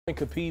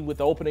compete with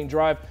the opening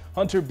drive.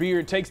 Hunter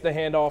Beard takes the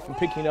handoff and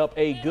picking up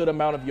a good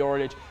amount of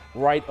yardage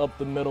right up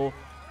the middle.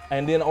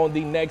 And then on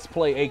the next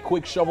play, a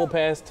quick shovel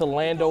pass to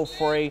Lando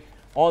Frey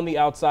on the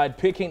outside,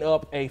 picking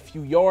up a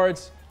few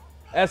yards.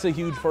 That's a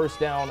huge first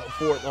down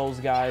for those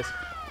guys.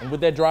 And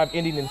with that drive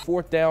ending in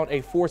 4th down, a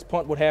forced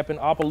punt would happen.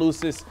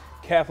 Opelousas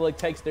Catholic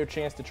takes their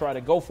chance to try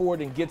to go for it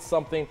and get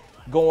something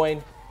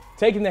going.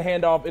 Taking the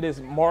handoff, it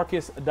is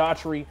Marcus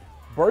Daughtry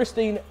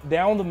bursting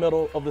down the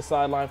middle of the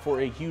sideline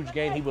for a huge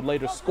gain. He would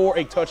later score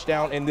a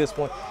touchdown in this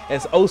one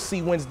as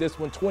OC wins this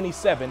one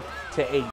 27-8.